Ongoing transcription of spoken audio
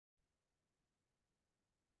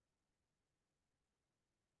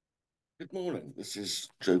Good morning. This is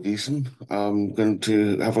Joe Geesin. I'm going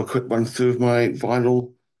to have a quick run through of my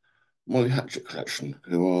vinyl Molly Hatchet collection,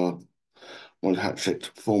 who are Molly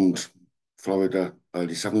Hatchet formed Florida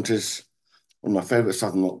early 70s. One of my favourite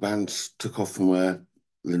Southern rock bands took off from where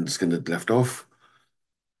Lynyrd Skynyrd had left off.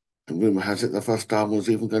 And rumour has it their first album was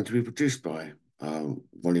even going to be produced by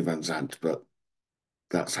Ronnie Van Zant, but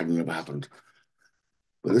that sadly never happened.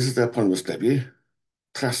 But this is their eponymous debut,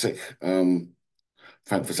 classic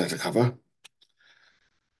Frank Frazetta cover.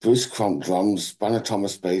 Bruce Crump drums, Banner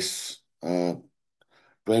Thomas bass, Blaine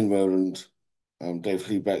Rowland, Dave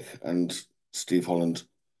Hlebeck, and Steve Holland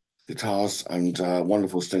guitars, and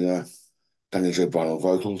wonderful singer Danny Joe Brown on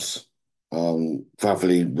vocals,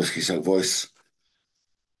 gravelly whiskey soaked voice.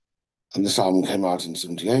 And this album came out in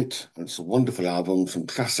 '78, and it's a wonderful album, some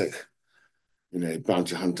classic,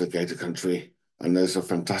 Bounty Hunter, Gator Country, and there's a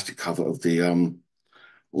fantastic cover of the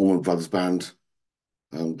Allman Brothers Band,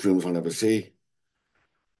 Dreams I'll Never See.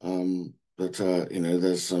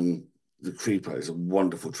 There's The Creeper is a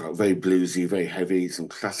wonderful track, very bluesy, very heavy, some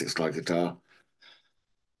classic slide guitar.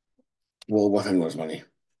 Well worth anyone's money.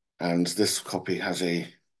 And this copy has an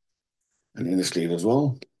inner sleeve as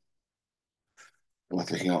well.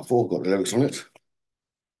 Worth looking out for, got the lyrics on it.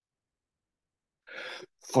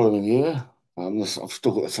 Following year, I've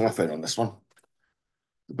still got the cellophane on this one.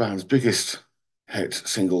 The band's biggest hit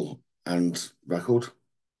single and record,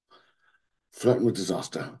 Flirting with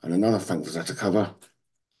Disaster, and another Frank Frazetta cover.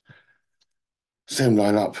 Same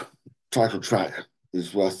lineup, title track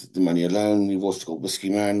is worth the money alone. You've also got Whiskey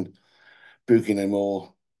Man, Boogie No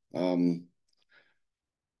More,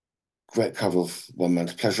 great cover of One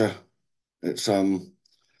Man's Pleasure. It's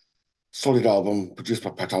solid album produced by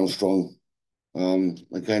Pat Armstrong.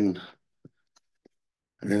 Again,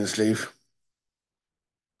 an inner sleeve.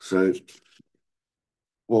 So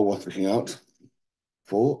well worth looking out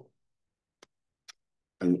for.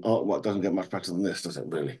 And artwork doesn't get much better than this, does it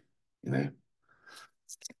really? You know.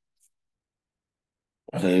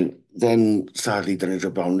 So then sadly Danny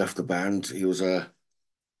Joe Brown left the band. He was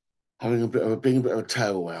being a bit of a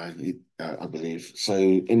tearaway, I believe. So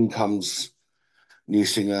in comes new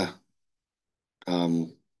singer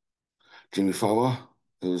Jimmy Farrar.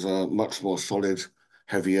 It was a much more solid,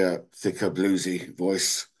 heavier, thicker, bluesy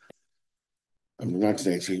voice. And in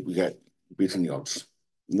 1980, we get Beating the Odds.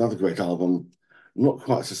 Another great album, not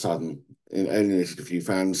quite so sudden. It alienated a few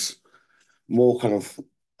fans. More kind of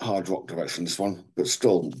hard rock direction, this one, but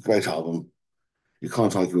still great album. You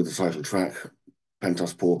can't argue with the title track,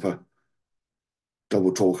 Penthouse Pauper,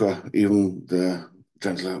 Double Talker, even the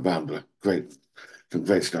Gentler Rambler. Great, some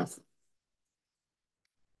great stuff.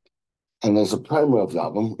 And there's a promo of the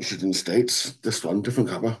album issued in the States. This one, different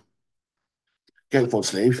cover, gatefold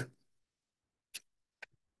sleeve.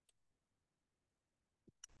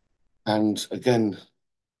 And again,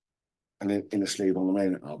 an inner sleeve on the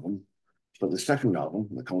main album. But the second album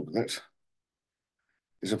that comes with it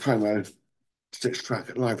is a promo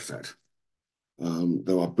 6-track live set.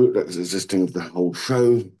 There are bootlegs existing of the whole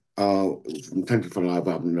show. It was intended for a live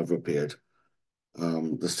album, never appeared.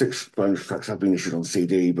 The 6 bonus tracks have been issued on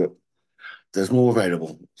CD, but there's more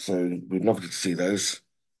available. So we'd love to see those.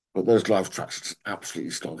 But those live tracks, it's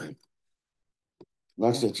absolutely stunning.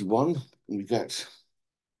 1981, we get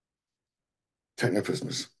Techno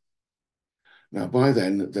Prisoners. Now, by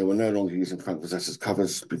then, they were no longer using Frank Frazetta's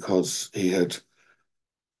covers because he had,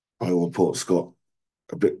 by all reports, got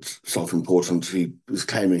a bit self-important. He was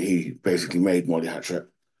claiming he basically made Molly Hatchet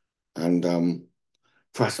and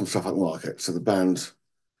priced himself at the market. So the band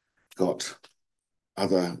got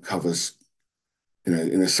other covers, in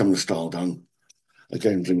a similar style done.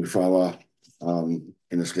 Again, Jimmy Farrar in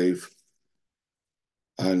a sleeve.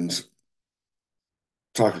 And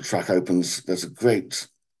title track opens. There's a great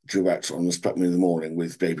duet on Respect Me in the Morning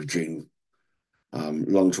with Baby Jean.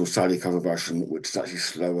 Long to a Sally cover version, which is actually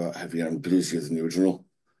slower, heavier, and bluesier than the original.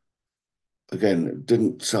 Again, it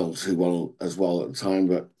didn't sell too well at the time,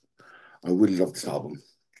 but I really love this album.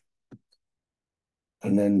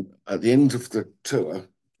 And then at the end of the tour,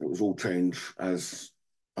 it was all changed as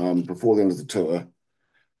before the end of the tour,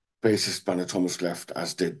 bassist Banner Thomas left,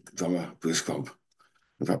 as did drummer Bruce Crump.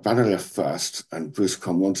 In fact, Banner left first, and Bruce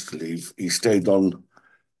Crump wanted to leave. He stayed on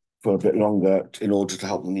for a bit longer in order to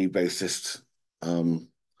help the new bassist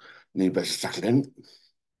settle in.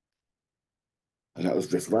 And that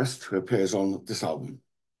was Riff West, who appears on this album,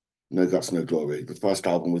 No Guts, No Glory, the first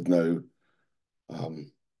album with no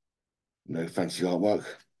fancy artwork.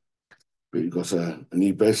 But you've got a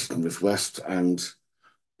new bassist in Riff West and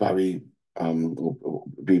Barry or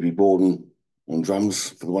BB Borden on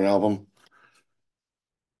drums for the one album.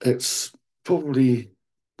 It's probably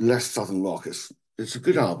less southern rock. It's a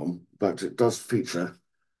good album, but it does feature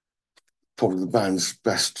probably the band's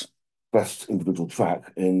best individual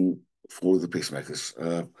track in Fall of the Peacemakers.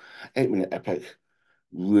 8 minute epic,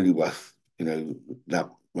 really worth that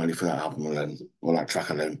money for that album alone or that track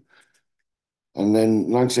alone. And then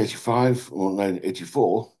 1985 or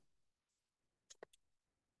 1984,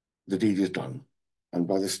 the deed is done. And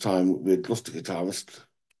by this time, we had lost a guitarist,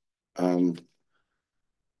 um,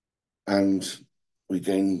 and we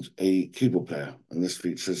gained a keyboard player. And this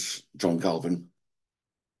features John Galvin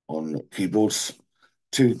on keyboards,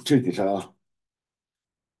 two guitar.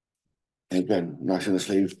 And again, nice in the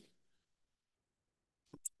sleeve.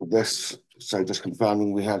 This, so just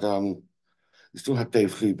confirming, we still had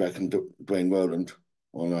Dave Klebeck and Dwayne Rowland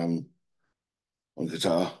on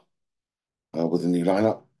guitar with a new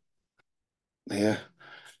lineup here.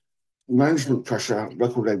 Management pressure,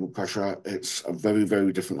 record label pressure. It's a very,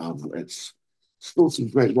 very different album. It's still some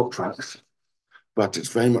great rock tracks, but it's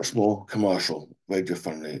very much more commercial, radio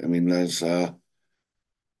friendly. I mean, there's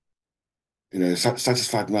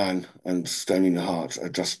Satisfied Man and Stone in the Heart are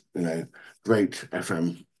just great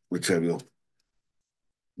FM material.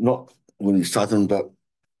 Not really southern, but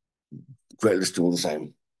great listening all the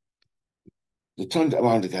same. They turned it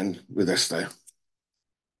around again with this though.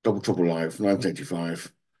 Double Trouble Live,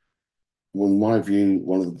 1985. In my view,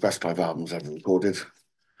 one of the best live albums ever recorded.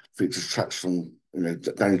 Features tracks from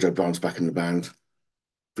Danny Joe Brown's back in the band.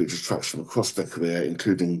 Features tracks from across their career,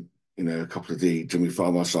 including a couple of the Jimmy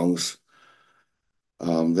Farmer songs.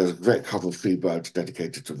 There's a great cover of Freebird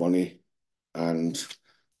dedicated to Ronnie, and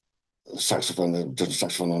saxophone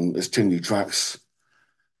on. There's 2 new tracks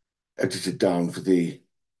edited down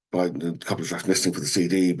by a couple of tracks missing for the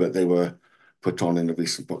CD, but they were put on in a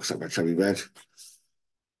recent box set by Cherry Red.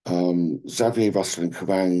 Xavier Russell and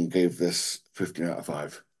Kerrang gave this 15 out of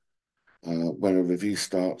 5. When a review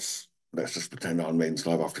starts, let's just pretend Iron Maiden's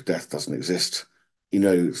Live After Death doesn't exist.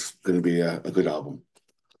 It's going to be a good album.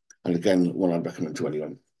 And again, one I'd recommend to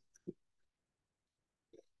anyone.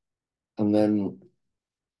 And then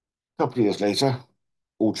a couple of years later,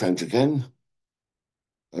 all changed again,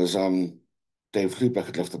 as Dave Klebeck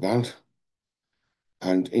had left the band,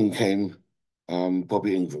 and in came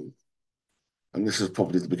Bobby Ingram. And this is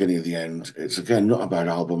probably the beginning of the end. It's again not a bad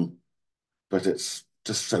album, but it's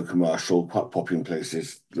just so commercial, quite poppy in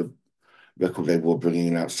places. The record label were bringing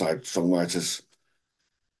in outside songwriters.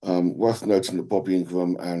 Worth noting that Bobby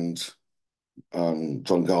Ingram and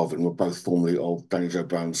John Galvin were both formerly of Danny Joe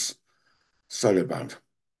Brown's solo band.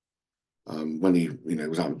 When he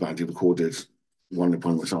was out of the band, he recorded one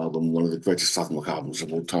eponymous album, one of the greatest southern rock albums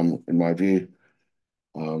of all time, in my view.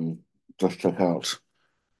 Just check out.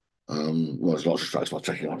 There's lots of tracks about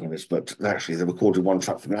checking out on this, but actually they recorded one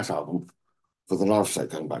track from that album for the live set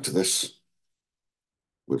going back to this,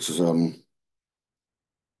 which is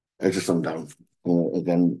Edge of Sundown.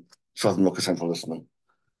 Again, southern rock essential listening.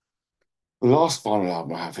 The last final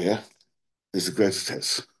album I have here is the greatest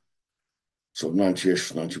hits, sort of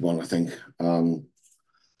 90-ish, 91, I think.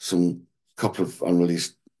 Some couple of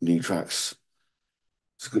unreleased new tracks.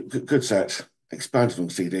 It's a good set, expanded on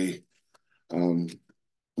CD.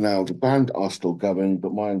 Now, the band are still going,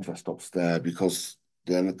 but my interest stops there because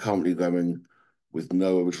they're currently going with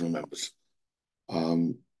no original members.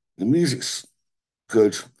 The music's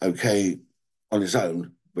good, okay on its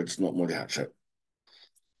own, but it's not Molly Hatchet.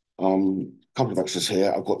 Couple of extras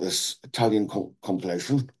here. I've got this Italian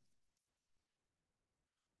compilation,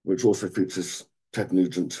 which also features Ted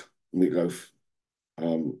Nugent, Meatloaf,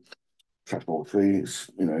 Trackball 3. It's,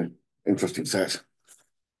 interesting set.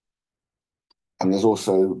 And there's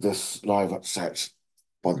also this live set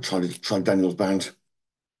by the Charlie Daniels Band,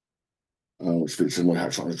 which features Molly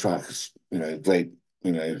Hatchet on the track. It's, great,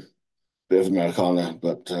 bit of Americana,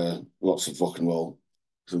 but lots of rock and roll.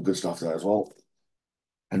 Some good stuff there as well.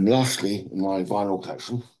 And lastly, in my vinyl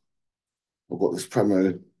collection, I've got this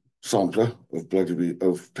promo sampler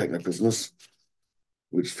of Take No Prisoners,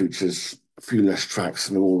 which features a few less tracks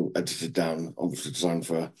and they're all edited down, obviously designed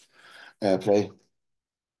for airplay.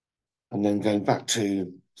 And then going back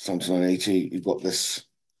to 7980, you've got this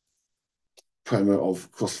promo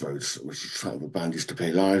of Crossroads, which is a track the band used to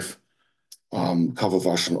play live, cover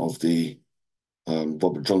version of the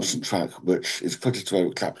Robert Johnson track, which is credited to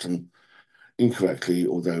Eric Clapton incorrectly,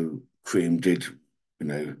 although Cream did,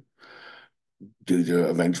 do the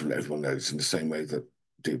arrangement that everyone knows in the same way that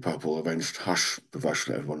Deep Purple arranged Hush, the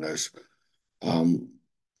version that everyone knows.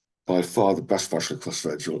 By far the best version of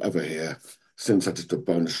Crossroads you'll ever hear, since I did the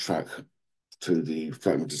bonus track to the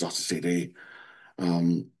Floating Disaster CD.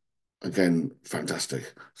 Again,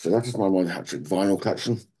 fantastic. So that is my Molly Hatchet vinyl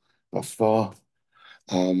collection thus far.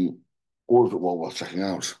 Um, all of it well worth checking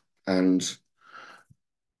out, and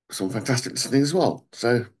some fantastic listening as well.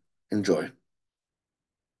 So enjoy.